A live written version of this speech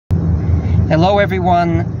Hello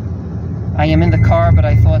everyone. I am in the car, but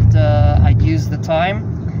I thought I'd use the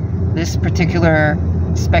time. This particular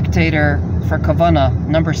Spectator for Kavana,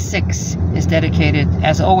 number 6, is dedicated,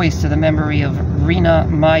 as always, to the memory of Rina,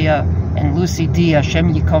 Maya, and Lucy D.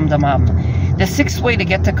 Hashem Yikom Damam. The 6th way to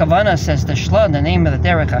get to Kavana, says the Shla, in the name of the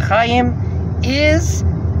Derech HaChaim, is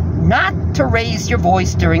not to raise your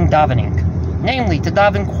voice during davening. Namely, to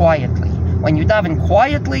daven quietly. When you daven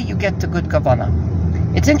quietly, you get to good Kavana.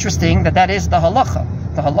 It's interesting that is the halacha.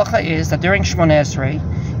 The halacha is that during Shmoneh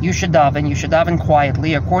Esrei, you should daven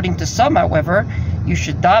quietly. According to some, however, you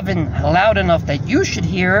should daven loud enough that you should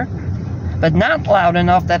hear, but not loud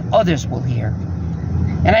enough that others will hear.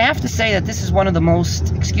 And I have to say that this is one of the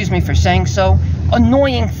most, excuse me for saying so,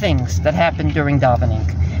 annoying things that happen during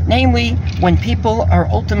davening. Namely, when people are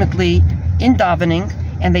ultimately in davening,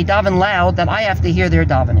 and they daven loud, that I have to hear their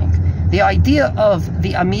davening. The idea of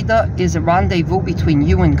the Amida is a rendezvous between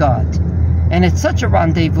you and God. And it's such a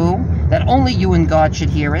rendezvous that only you and God should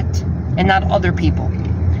hear it, and not other people.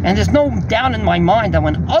 And there's no doubt in my mind that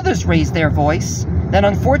when others raise their voice, then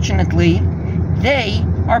unfortunately, they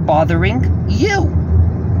are bothering you.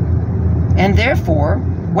 And therefore,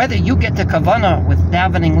 whether you get to Kavana with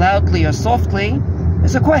davening loudly or softly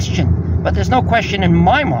is a question. But there's no question in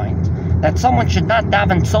my mind that someone should not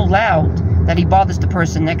daven so loud that he bothers the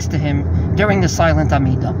person next to him during the silent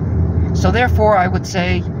Amida. So therefore, I would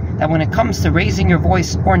say that when it comes to raising your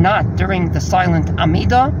voice or not during the silent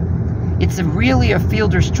Amida, it's really a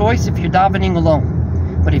fielder's choice if you're davening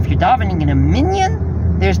alone. But if you're davening in a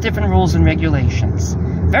minyan, there's different rules and regulations.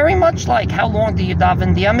 Very much like how long do you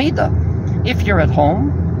daven the Amida. If you're at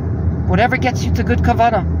home, whatever gets you to good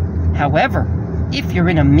Kavana. However, if you're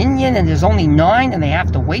in a minyan and there's only 9 and they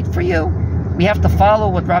have to wait for you, we have to follow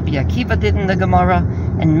what Rabbi Akiva did in the Gemara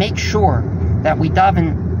and make sure that we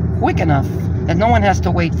daven quick enough that no one has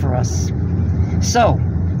to wait for us. So,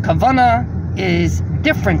 Kavana is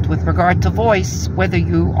different with regard to voice, whether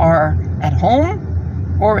you are at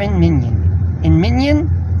home or in minyan. In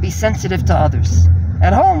minyan, be sensitive to others.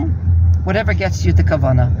 At home, whatever gets you to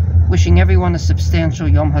Kavana. Wishing everyone a substantial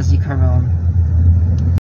Yom HaZikaron.